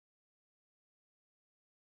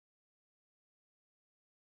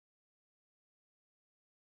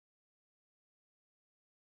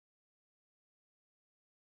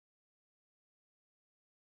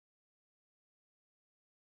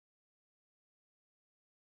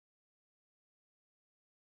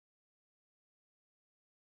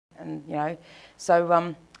and you know,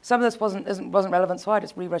 so some of this wasn't relevant, so I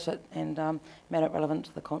just rewrote it and made it relevant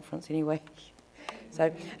to the conference anyway.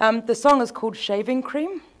 So the song is called Shaving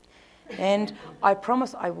Cream, and I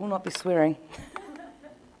promise I will not be swearing.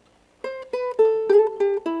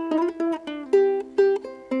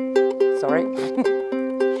 Sorry.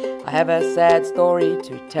 I have a sad story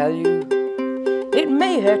to tell you. It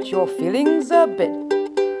may hurt your feelings a bit.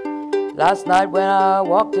 Last night when I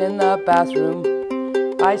walked in the bathroom,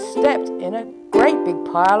 I stepped in a great big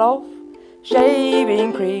pile of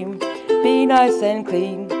shaving cream. Be nice and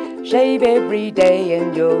clean, shave every day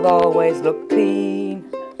and you'll always look clean.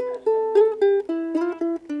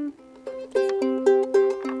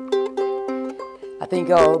 I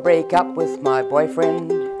think I'll break up with my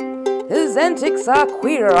boyfriend. His antics are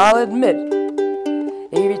queer, I'll admit.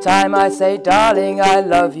 Every time I say, darling, I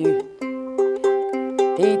love you,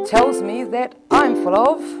 he tells me that I'm full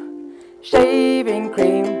of shaving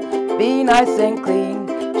cream. Be nice and clean,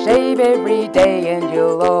 shave every day and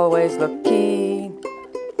you'll always look keen.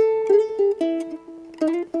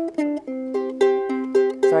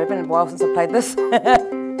 Sorry, it's been a while since I played this.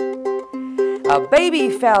 A baby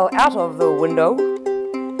fell out of the window.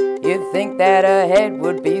 You'd think that her head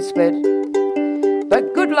would be split,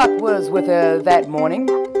 but good luck was with her that morning.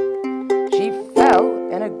 She fell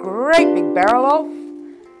in a great big barrel of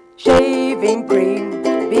shaving cream.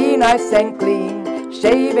 Be nice and clean,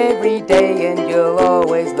 shave every day and you'll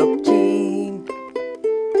always look keen.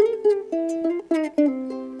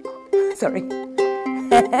 Sorry.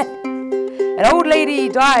 An old lady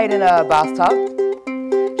died in a bathtub.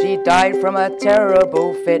 She died from a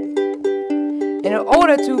terrible fit. In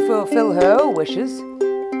order to fulfill her wishes,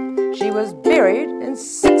 she was buried in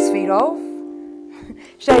 6 feet of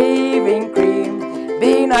shaving cream.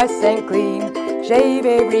 Be nice and clean, shave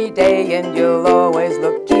every day and you'll always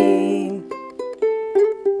look keen.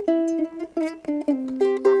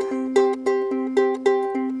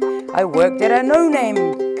 I worked at a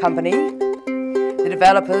no-name company. The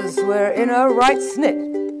developers were in a right snit.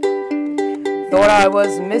 Thought I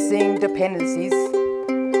was missing dependencies.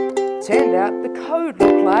 Turned out the code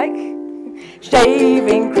looked like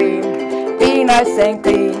shaving cream. Be nice and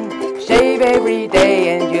clean, shave every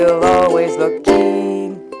day and you'll always look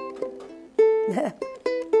keen.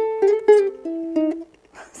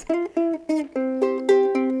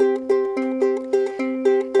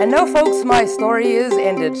 And now, folks, my story is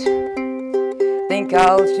ended. I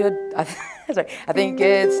think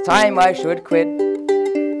it's time I should quit.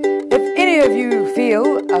 If any of you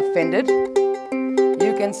feel offended,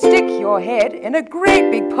 you can stick your head in a great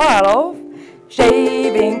big pile of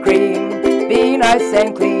shaving cream. Be nice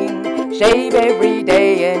and clean, shave every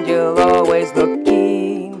day and you'll always look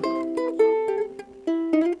keen.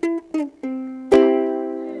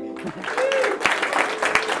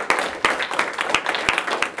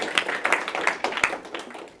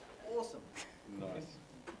 Awesome. Nice.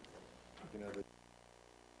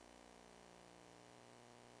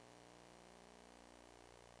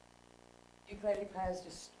 Ukulele players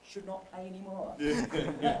just should not play anymore.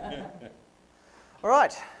 All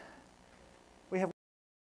right.